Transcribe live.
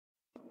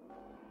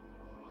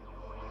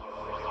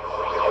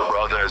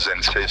brothers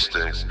and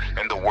sisters.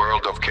 In the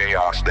world of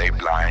chaos, they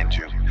blind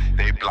you.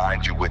 They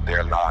blind you with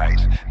their lies,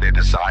 their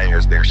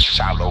desires, their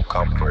shallow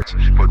comforts.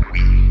 But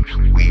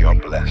we are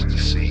blessed to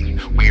see.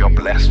 We are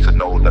blessed to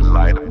know the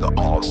light of the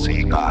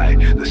all-seeing eye,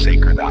 the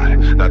sacred eye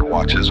that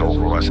watches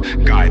over us,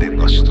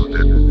 guiding us through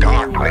the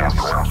darkness.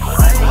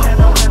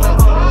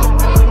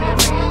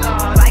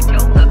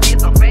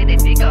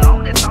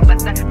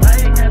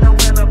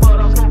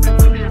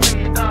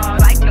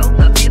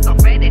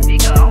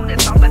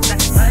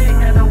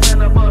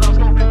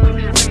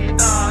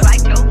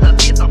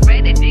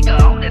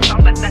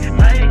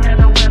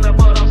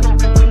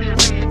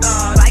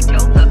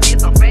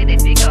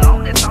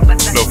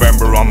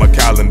 November on my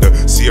calendar,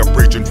 see a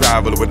preaching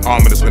traveler with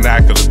ominous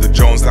vernacular. The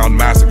Jonestown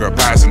massacre,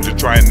 passenger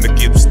trying to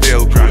keep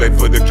still. Too late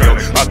for the kill,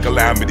 a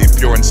calamity,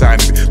 pure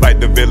insanity. Like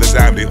the villain's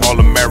amity, all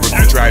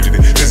American tragedy.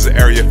 This is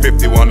Area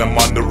 51, I'm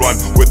on the run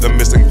with a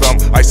missing thumb.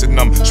 I said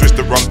numb, switch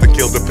the rum to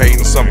kill the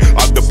pain. Some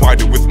I've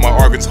departed with my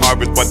organs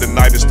harvest, but the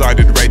night has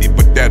started ready.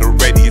 But dead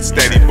already, it's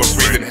steady but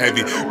breathing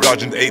heavy.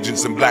 Dodging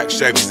agents in black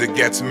Chevys, it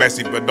gets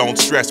messy, but don't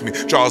stress me.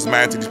 Charles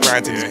Manson, he's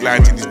prancing, he's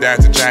glancing, he's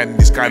dancing, chanting,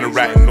 he's kinda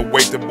ratting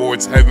away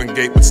towards heaven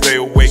gate. But stay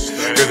awake,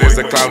 cause there's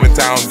a clown in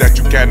town that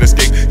you can't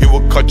escape. He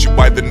will cut you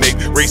by the nape.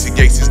 Racy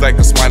Gates, he's like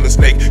a smiling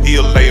snake.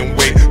 He'll lay in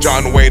wait.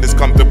 John Wayne has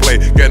come to play.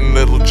 Getting a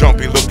little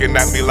jumpy, looking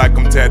at me like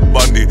I'm Ted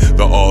Bundy.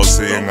 The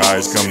all-seeing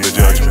eyes come to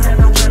judge me.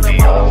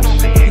 The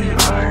all-seeing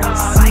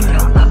eyes.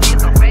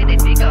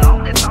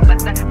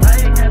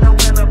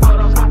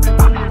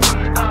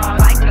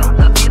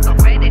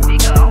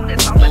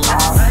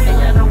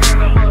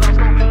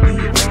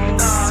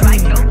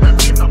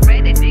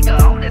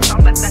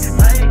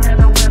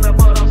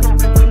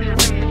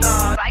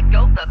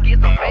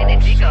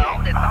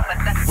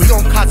 We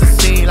gon' cause a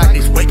scene like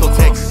these Waco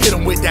texts. Hit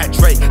 'em with that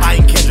Drake. I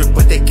ain't Kendrick,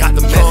 but they got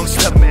the message.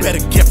 Better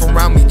get from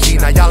around me, G.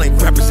 Now y'all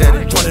ain't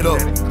represented. Run it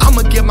up.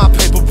 I'ma get my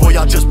paper, boy.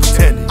 Y'all just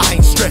pretending. I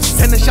ain't stressed.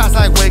 Sending shots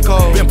like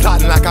Waco. Been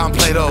plotting like I'm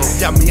Play-Doh.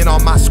 Yeah, me and all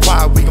my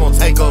squad, we gon'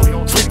 take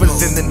over.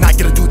 Creepers in the night,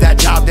 gonna do that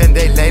job, then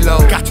they lay low.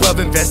 Got 12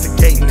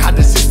 investigating how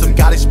the system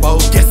got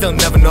exposed. Guess they'll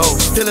never know.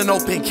 Still an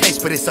open case,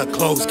 but it's a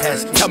closed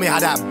case. Tell me how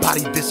that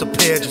body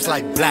disappeared just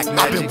like black magic.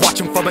 I've been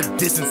watching from a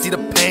distance, see the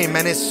pain,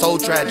 man, it's so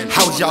tragic.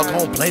 How was y'all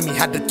gon' blame me?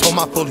 Had to tow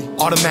my fully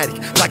automatic.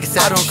 Like I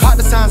said, I done caught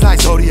the signs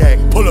like Zodiac.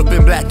 Pull up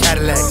in black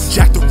Cadillacs.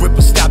 Jack the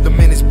Ripper, stabbed him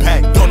in his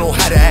pack. Don't know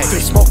how to act. They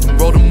smoked him,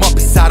 rolled him up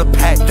inside a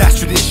pack. That's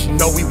tradition,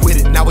 know we with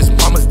it. Now his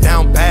mama's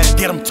down bad.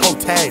 Get him toe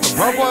tagged. The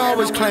road boy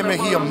always claiming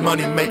he a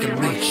money making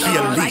leech. He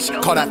a leech,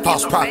 call that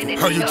false prophet.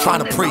 Heard you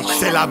trying to preach.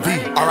 Say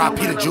LeVii,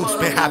 R.I.P. the Juice,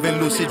 been having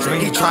lucid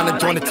dreams. He trying to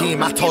join the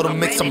team. I told him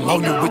mix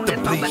ammonia with the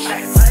bleach.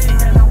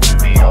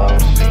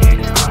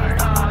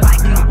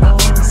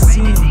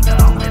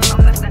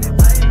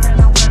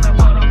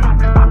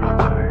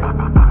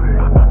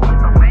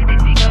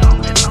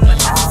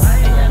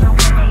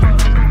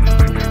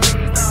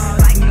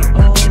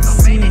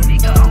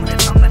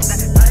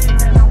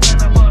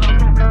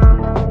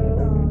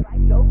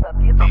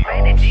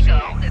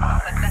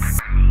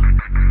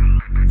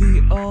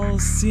 The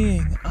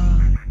all-seeing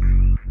eye.